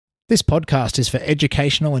This podcast is for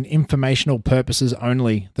educational and informational purposes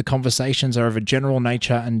only. The conversations are of a general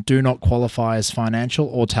nature and do not qualify as financial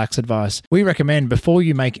or tax advice. We recommend before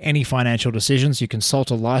you make any financial decisions, you consult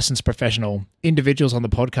a licensed professional. Individuals on the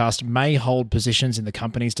podcast may hold positions in the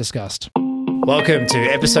companies discussed. Welcome to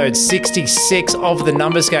episode 66 of The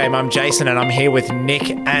Numbers Game. I'm Jason and I'm here with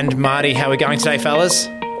Nick and Marty. How are we going today, fellas?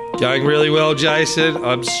 Going really well, Jason.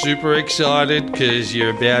 I'm super excited because you're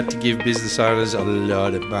about to give business owners a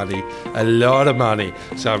lot of money.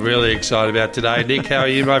 So I'm really excited about today. Nick, how are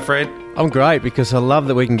you, my friend? I'm great because I love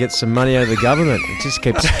that we can get some money out of the government. It just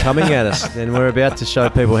keeps coming at us and we're about to show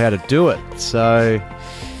people how to do it. So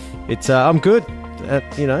it's I'm good.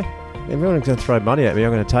 Everyone's going to throw money at me.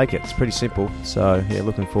 I'm going to take it. It's pretty simple. So, yeah,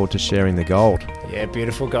 looking forward to sharing the gold. Yeah,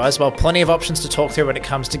 beautiful, guys. Well, plenty of options to talk through when it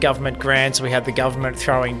comes to government grants. We had the government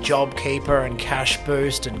throwing JobKeeper and Cash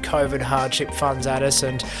Boost and COVID hardship funds at us.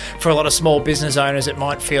 And for a lot of small business owners, it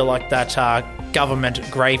might feel like that government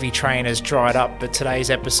gravy train has dried up. But today's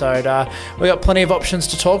episode, we got plenty of options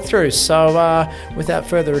to talk through. So, without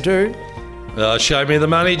further ado... show me the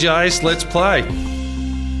money, Jace. Let's play.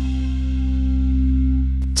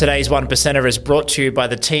 Today's One Percenter is brought to you by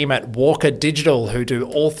the team at Walker Digital, who do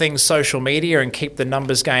all things social media and keep the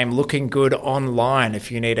numbers game looking good online.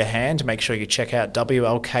 If you need a hand, make sure you check out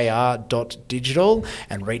WLKR.digital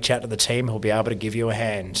and reach out to the team who'll be able to give you a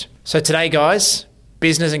hand. So today, guys,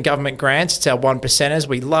 business and government grants. It's our One Percenters.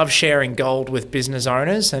 We love sharing gold with business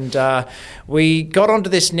owners. And we got onto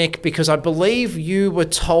this, Nick, because I believe you were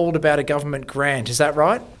told about a government grant. Is that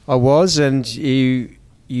right? I was, and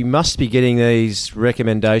you must be getting these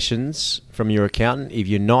recommendations from your accountant. If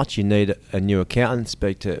you're not, you need a new accountant.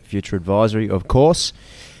 Speak to Future Advisory, of course.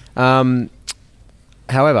 However,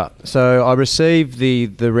 so I received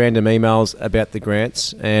the random emails about the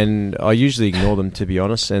grants, and I usually ignore them, to be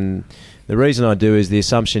honest. And the reason I do is the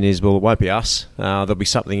assumption is, well, it won't be us. There'll be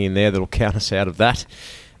something in there that'll count us out of that.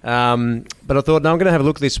 But I thought, no, I'm going to have a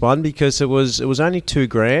look at this one because it was only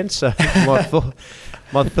 $2,000. So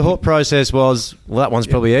my thought process was, well, that one's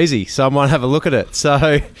probably easy, so I might have a look at it.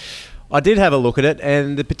 So I did have a look at it,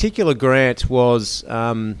 and the particular grant was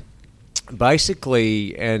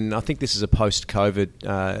basically, and I think this is a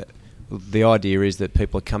post-COVID, the idea is that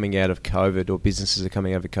people are coming out of COVID, or businesses are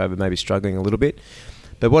coming out of COVID, maybe struggling a little bit.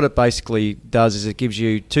 But what it basically does is it gives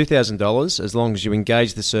you $2,000 as long as you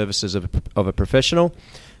engage the services of a professional.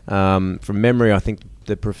 From memory, I think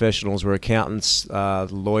the professionals were accountants,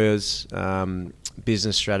 lawyers,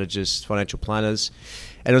 business strategists, financial planners,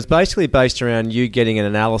 and it was basically based around you getting an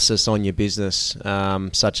analysis on your business,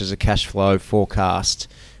 such as a cash flow forecast,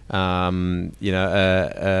 asset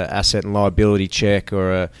and liability check,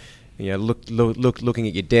 or looking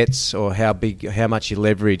at your debts or how much you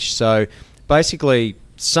leverage. So basically,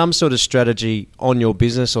 some sort of strategy on your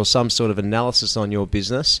business or some sort of analysis on your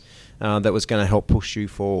business that was going to help push you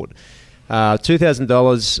forward.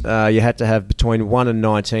 $2,000, you had to have between 1 and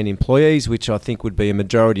 19 employees, which I think would be a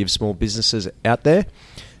majority of small businesses out there.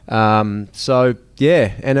 And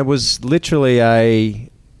it was literally a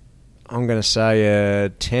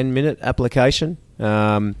 10-minute application.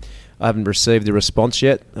 I haven't received the response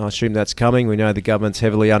yet. I assume that's coming. We know the government's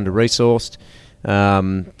heavily under-resourced,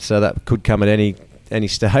 so that could come at any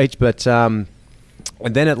stage. But and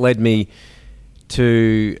then it led me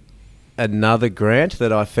to another grant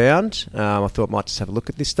that I found. I thought I might just have a look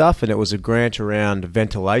at this stuff, and it was a grant around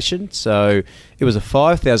ventilation. So it was a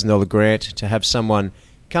 $5,000 grant to have someone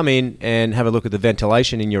come in and have a look at the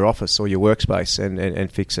ventilation in your office or your workspace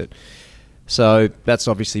and fix it. So that's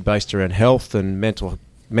obviously based around health and mental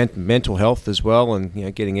health as well,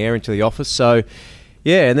 and getting air into the office. So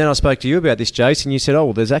yeah, and then I spoke to you about this, Jason. You said, oh,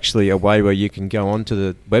 well, there's actually a way where you can go onto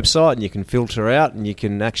the website and you can filter out and you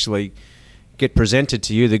can actually get presented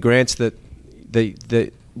to you the grants that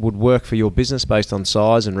would work for your business based on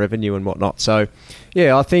size and revenue and whatnot. So,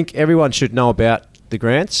 yeah, I think everyone should know about the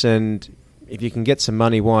grants, and if you can get some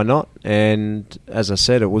money, why not? And as I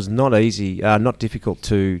said, it was not easy, not difficult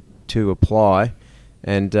to apply.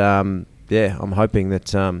 And I'm hoping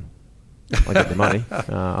that I get the money.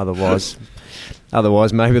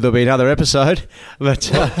 Otherwise, maybe there'll be another episode. But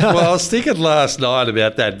well, I was thinking last night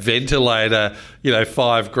about that ventilator,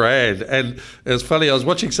 $5,000. And it was funny, I was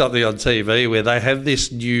watching something on TV where they have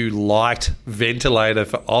this new light ventilator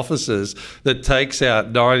for offices that takes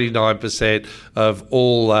out 99% of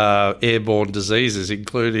all airborne diseases,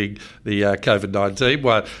 including the COVID-19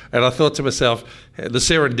 one. And I thought to myself, the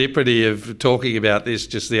serendipity of talking about this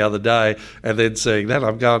just the other day and then seeing that,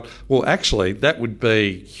 I'm going, well, actually, that would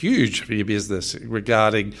be huge for your business.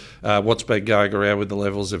 regarding what's been going around with the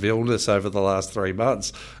levels of illness over the last 3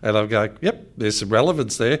 months. And I'm going, yep, there's some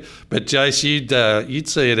relevance there. But Jace, you'd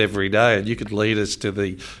see it every day, and you could lead us to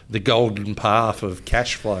the golden path of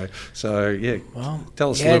cash flow. So, yeah,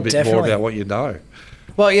 tell us a little bit more about what you know.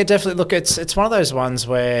 Well, yeah, definitely. Look, it's one of those ones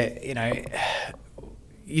where,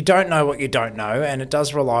 you don't know what you don't know, and it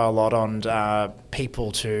does rely a lot on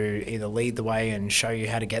people to either lead the way and show you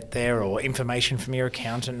how to get there, or information from your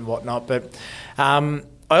accountant and whatnot. But I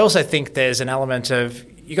also think there's an element of,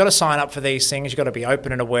 you got to sign up for these things. You got to be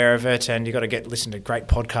open and aware of it, and you got to listen to great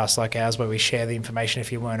podcasts like ours where we share the information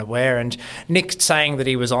if you weren't aware. And Nick saying that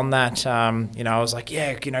he was on that, I was like,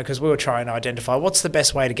 yeah, because we were trying to identify what's the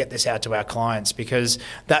best way to get this out to our clients, because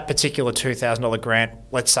that particular $2,000 grant,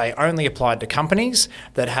 let's say, only applied to companies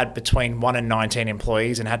that had between 1 and 19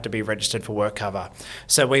 employees and had to be registered for work cover.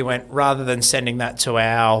 So we went, rather than sending that to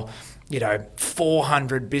our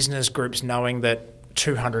 400 business groups, knowing that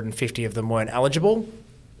 250 of them weren't eligible,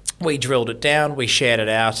 we drilled it down, we shared it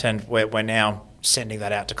out, and we're now sending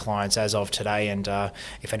that out to clients as of today. And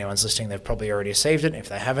if anyone's listening, they've probably already received it. If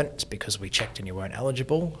they haven't, it's because we checked and you weren't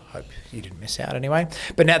eligible. Hope you didn't miss out anyway.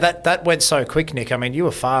 But now that went so quick, Nick. I mean, you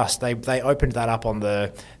were fast. They opened that up on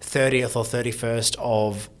the 30th or 31st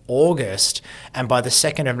of August, and by the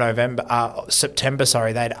 2nd of September,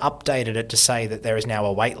 they'd updated it to say that there is now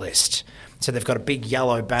a wait list. So they've got a big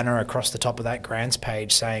yellow banner across the top of that grants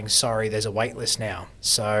page saying, sorry, there's a wait list now.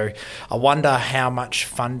 So I wonder how much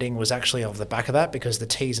funding was actually off the back of that, because the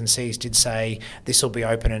T's and C's did say this will be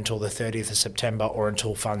open until the 30th of September or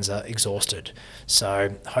until funds are exhausted.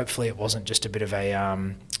 So hopefully it wasn't just a bit of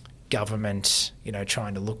a government,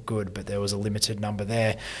 trying to look good, but there was a limited number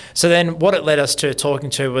there. So then what it led us to talking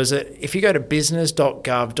to was that if you go to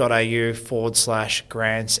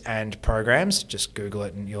business.gov.au/grants and programs, just Google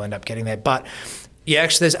it and you'll end up getting there. But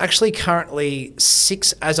there's actually currently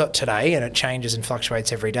 6, as of today, and it changes and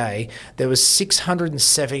fluctuates every day, there was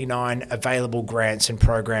 679 available grants and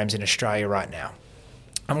programs in Australia right now.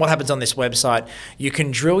 And what happens on this website, you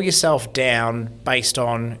can drill yourself down based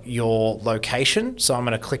on your location. So I'm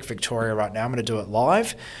going to click Victoria right now. I'm going to do it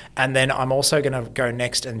live. And then I'm also going to go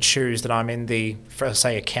next and choose that I'm in the, for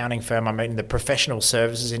say, accounting firm, I'm in the professional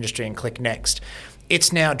services industry, and click next.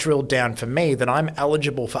 It's now drilled down for me that I'm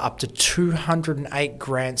eligible for up to 208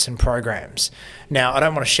 grants and programs. Now, I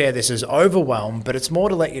don't want to share this as overwhelm, but it's more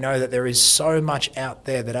to let you know that there is so much out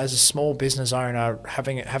there that as a small business owner,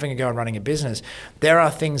 having a go and running a business, there are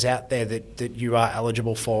things out there that you are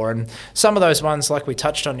eligible for. And some of those ones, like we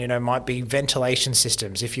touched on, might be ventilation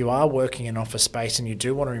systems. If you are working in office space and you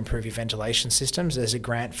do want to improve your ventilation systems, there's a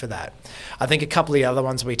grant for that. I think a couple of the other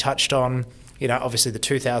ones we touched on, obviously the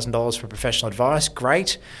 $2,000 for professional advice,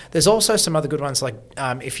 great. There's also some other good ones, like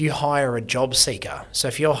if you hire a job seeker. So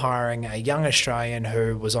if you're hiring a young Australian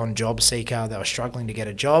who was on Job Seeker, they were struggling to get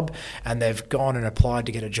a job, and they've gone and applied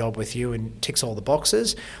to get a job with you and ticks all the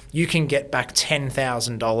boxes, you can get back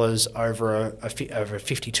 $10,000 over a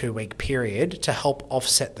 52-week period to help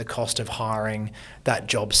offset the cost of hiring that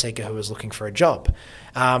job seeker who was looking for a job.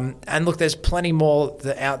 And look, there's plenty more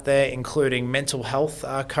out there, including mental health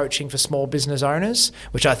coaching for small business owners,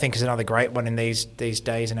 which I think is another great one in these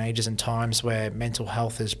days and ages and times where mental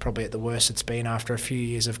health is probably at the worst it's been after a few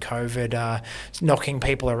years of COVID knocking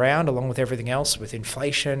people around, along with everything else with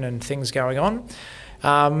inflation and things going on.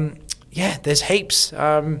 There's heaps.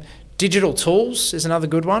 Digital tools is another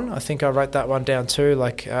good one. I think I wrote that one down too.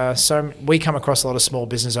 So we come across a lot of small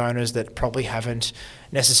business owners that probably haven't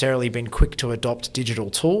necessarily been quick to adopt digital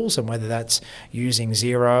tools, and whether that's using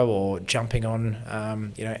Xero or jumping on,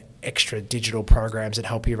 extra digital programs that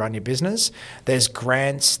help you run your business. There's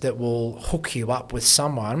grants that will hook you up with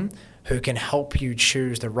someone who can help you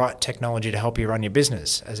choose the right technology to help you run your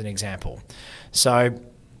business, as an example. So,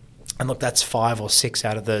 and look, that's 5 or 6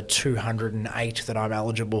 out of the 208 that I'm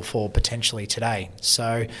eligible for potentially today.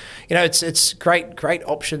 So, it's great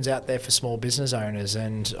options out there for small business owners.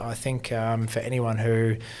 And I think for anyone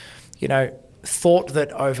who, thought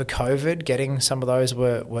that over COVID getting some of those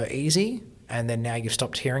were easy, and then now you've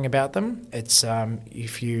stopped hearing about them, it's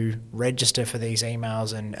if you register for these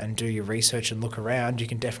emails and do your research and look around, you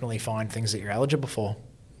can definitely find things that you're eligible for.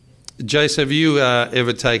 Jace, have you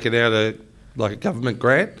ever taken out a government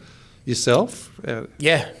grant yourself?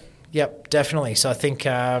 Yep, definitely. So I think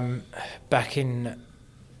back in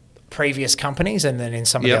previous companies, and then in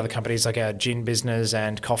some of the other companies like our gin business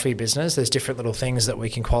and coffee business, there's different little things that we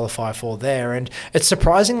can qualify for there, and it's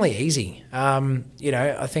surprisingly easy.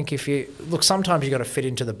 I think if you look, sometimes you got to fit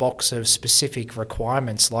into the box of specific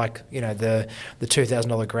requirements, like the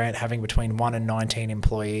 $2,000 grant having between 1 and 19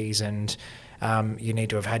 employees, and you need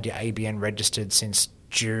to have had your ABN registered since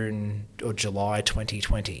June or July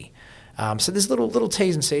 2020. So there's little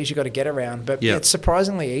T's and C's you've got to get around, but it's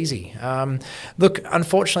surprisingly easy. Look,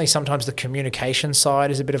 unfortunately, sometimes the communication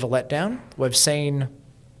side is a bit of a letdown. We've seen,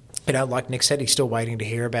 like Nick said, he's still waiting to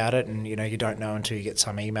hear about it, and, you don't know until you get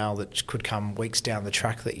some email that could come weeks down the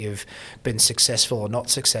track that you've been successful or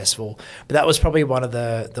not successful. But that was probably one of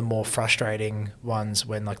the more frustrating ones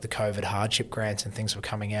when, like, the COVID hardship grants and things were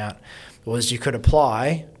coming out, was you could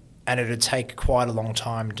apply and it would take quite a long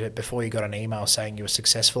time before you got an email saying you were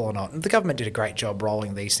successful or not. And the government did a great job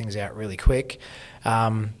rolling these things out really quick.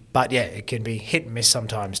 But yeah, it can be hit and miss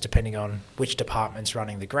sometimes depending on which department's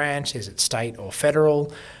running the grant. Is it state or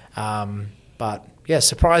federal? But yeah,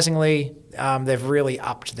 surprisingly, they've really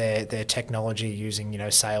upped their technology using,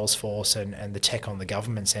 Salesforce and the tech on the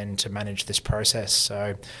government's end to manage this process.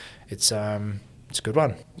 So it's a good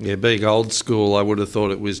one. Yeah, being old school, I would have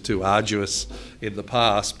thought it was too arduous in the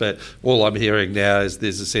past, but all I'm hearing now is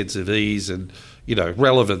there's a sense of ease and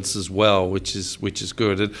relevance as well, which is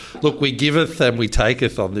good. And look, we giveth and we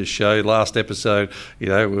taketh on this show. Last episode, we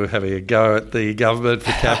were having a go at the government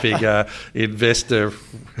for capping investor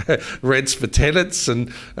rents for tenants,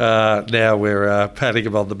 and now we're patting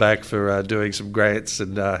them on the back for doing some grants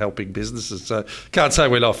and helping businesses. So can't say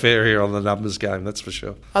we're not fair here on the numbers game, that's for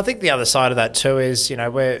sure. I think the other side of that too is,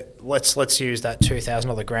 let's use that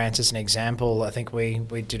 $2,000 grant as an example. I think we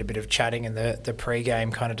did a bit of chatting in the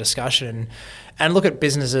pre-game kind of discussion, and look at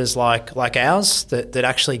businesses like ours that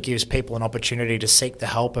actually gives people an opportunity to seek the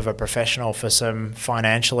help of a professional for some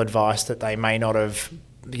financial advice that they may not have,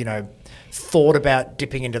 thought about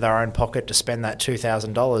dipping into their own pocket to spend that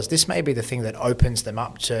 $2,000. This may be the thing that opens them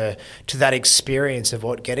up to that experience of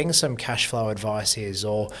what getting some cash flow advice is,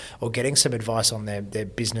 or getting some advice on their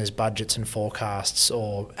business budgets and forecasts,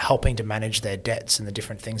 or helping to manage their debts and the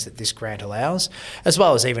different things that this grant allows, as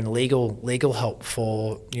well as even legal help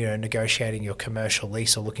for negotiating your commercial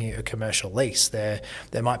lease or looking at your commercial lease. There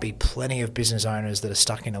might be plenty of business owners that are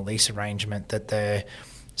stuck in a lease arrangement that they're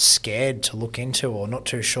scared to look into or not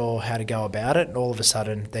too sure how to go about it, and all of a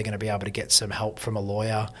sudden they're going to be able to get some help from a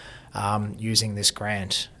lawyer using this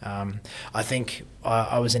grant. I think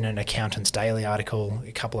I was in an Accountant's Daily article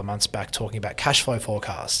a couple of months back talking about cash flow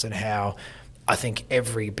forecasts and how I think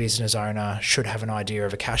every business owner should have an idea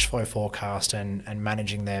of a cash flow forecast and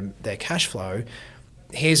managing their cash flow.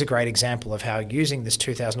 Here's a great example of how using this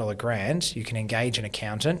 $2,000 grant, you can engage an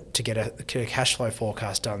accountant to get a cash flow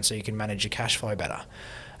forecast done so you can manage your cash flow better.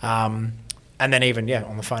 And then even,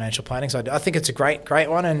 on the financial planning side, I think it's a great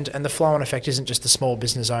one. And the flow-on effect isn't just the small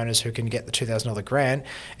business owners who can get the $2,000 grant.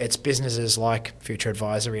 It's businesses like Future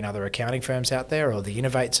Advisory and other accounting firms out there, or the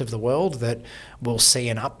Innovates of the world, that will see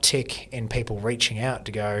an uptick in people reaching out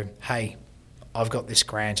to go, hey, I've got this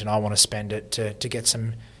grant and I want to spend it to get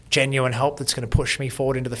some genuine help that's going to push me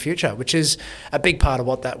forward into the future, which is a big part of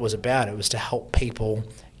what that was about. It was to help people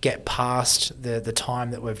get past the time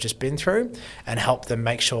that we've just been through and help them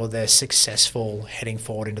make sure they're successful heading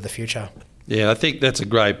forward into the future. Yeah, I think that's a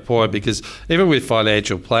great point, because even with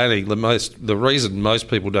financial planning, the reason most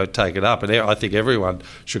people don't take it up, and I think everyone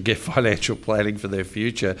should get financial planning for their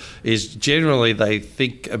future, is generally they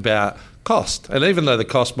think about cost. And even though the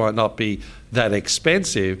cost might not be that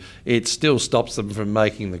expensive, it still stops them from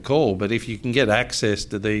making the call. But if you can get access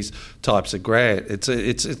to these types of grant, it's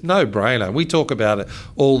a no-brainer. We talk about it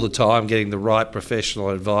all the time, getting the right professional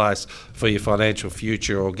advice for your financial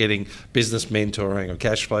future, or getting business mentoring or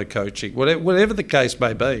cash flow coaching, whatever the case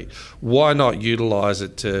may be. Why not utilise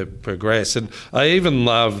it to progress? And I even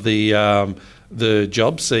love the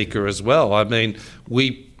job seeker as well. I mean,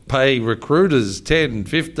 we pay recruiters 10,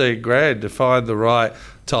 15 grand to find the right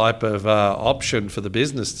type of option for the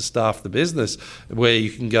business, to staff the business, where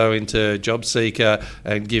you can go into Job Seeker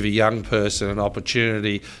and give a young person an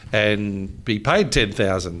opportunity and be paid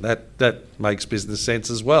 $10,000. That makes business sense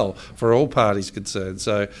as well for all parties concerned.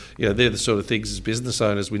 So, they're the sort of things as business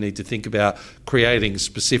owners we need to think about, creating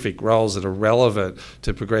specific roles that are relevant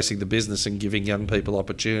to progressing the business and giving young people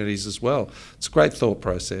opportunities as well. It's a great thought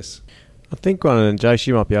process. I think, and Jace,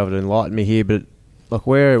 you might be able to enlighten me here, but like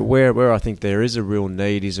where I think there is a real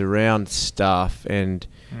need is around staff and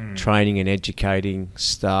training and educating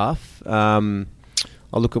staff. I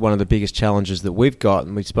look at one of the biggest challenges that we've got,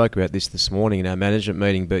 and we spoke about this morning in our management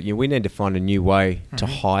meeting, but we need to find a new way to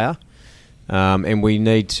hire, and we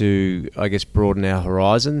need to, I guess, broaden our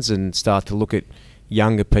horizons and start to look at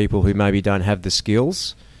younger people who maybe don't have the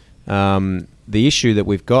skills. The issue that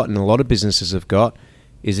we've got, and a lot of businesses have got,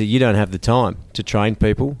 is that you don't have the time to train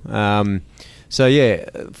people. So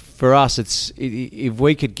for us, it's if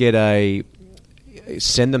we could get a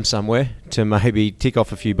send them somewhere to maybe tick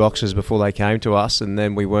off a few boxes before they came to us, and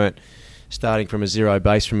then we weren't starting from a zero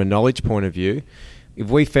base from a knowledge point of view. If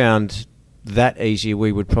we found that easier,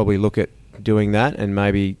 we would probably look at doing that and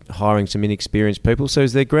maybe hiring some inexperienced people. So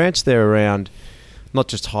is there grants there around not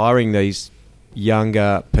just hiring these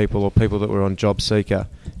younger people or people that were on Job Seeker,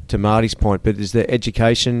 to Marty's point, but is there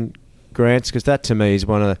education grants? Because that to me is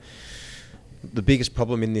one of the biggest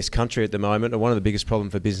problem in this country at the moment, or one of the biggest problem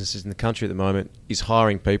for businesses in the country at the moment, is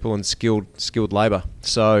hiring people and skilled labour.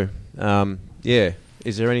 So,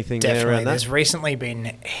 is there anything there around that? There's recently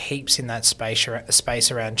been heaps in that space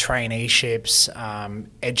around traineeships,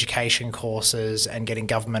 education courses, and getting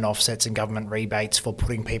government offsets and government rebates for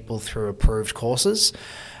putting people through approved courses.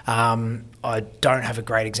 I don't have a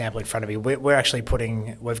great example in front of me. We're actually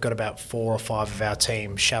we've got about 4 or 5 of our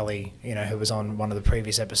team. Shelley, who was on one of the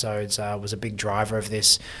previous episodes, was a big driver of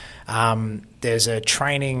this. There's a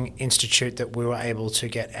training institute that we were able to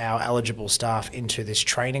get our eligible staff into this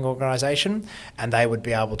training organisation, and they would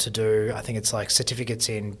be able to do, I think it's like certificates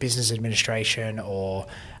in business administration or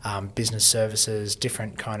business services,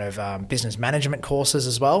 different kind of business management courses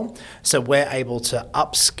as well. So we're able to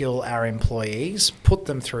upskill our employees, put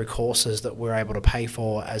them through courses that we're able to pay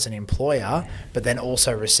for as an employer, but then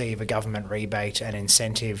also receive a government rebate and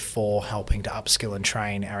incentive for helping to upskill and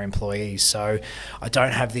train our employees. So I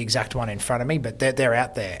don't have the exact one in front of me, but they're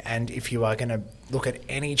out there. And if you are going to look at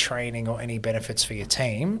any training or any benefits for your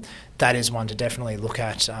team, that is one to definitely look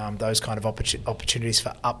at, those kind of opportunities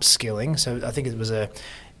for upskilling. So I think it was a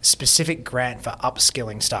specific grant for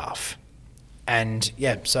upskilling staff. And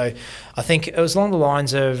so I think it was along the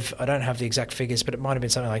lines of, I don't have the exact figures, but it might have been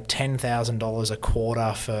something like $10,000 a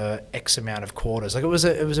quarter for X amount of quarters. Like it was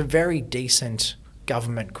a very decent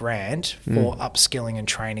government grant for upskilling and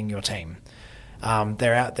training your team.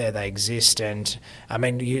 They're out there, they exist. And I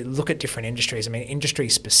mean, you look at different industries. I mean, industry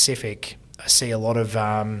specific, I see a lot of,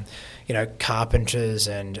 carpenters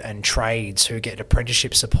and trades who get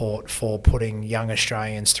apprenticeship support for putting young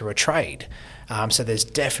Australians through a trade. So there's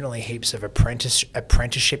definitely heaps of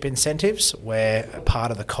apprenticeship incentives where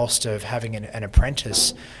part of the cost of having an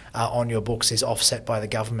apprentice on your books is offset by the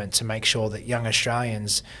government to make sure that young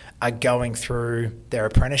Australians are going through their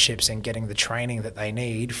apprenticeships and getting the training that they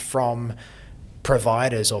need from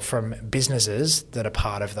providers or from businesses that are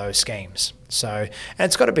part of those schemes. So, and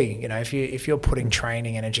it's got to be, if you're putting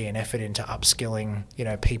training, energy and effort into upskilling,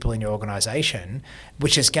 people in your organisation,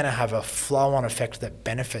 which is going to have a flow-on effect that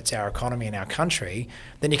benefits our economy and our country,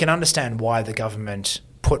 then you can understand why the government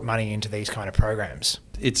put money into these kind of programs.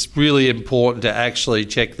 It's really important to actually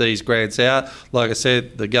check these grants out. Like I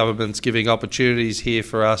said, the government's giving opportunities here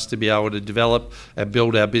for us to be able to develop and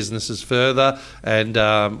build our businesses further. And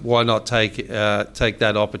why not take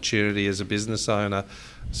that opportunity as a business owner?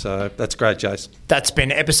 So that's great, Jace. That's been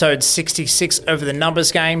episode 66 of The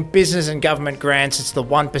Numbers Game, business and government grants. It's the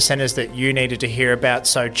 1%ers that you needed to hear about.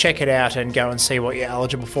 So check it out and go and see what you're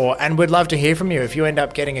eligible for. And we'd love to hear from you. If you end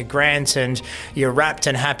up getting a grant and you're wrapped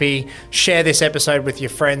and happy, share this episode with your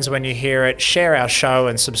friends when you hear it. Share our show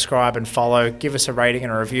and subscribe and follow. Give us a rating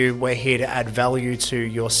and a review. We're here to add value to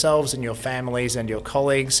yourselves and your families and your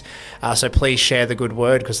colleagues. So please share the good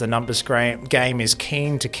word, because the Numbers Game is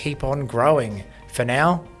keen to keep on growing. For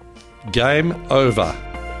now, game over.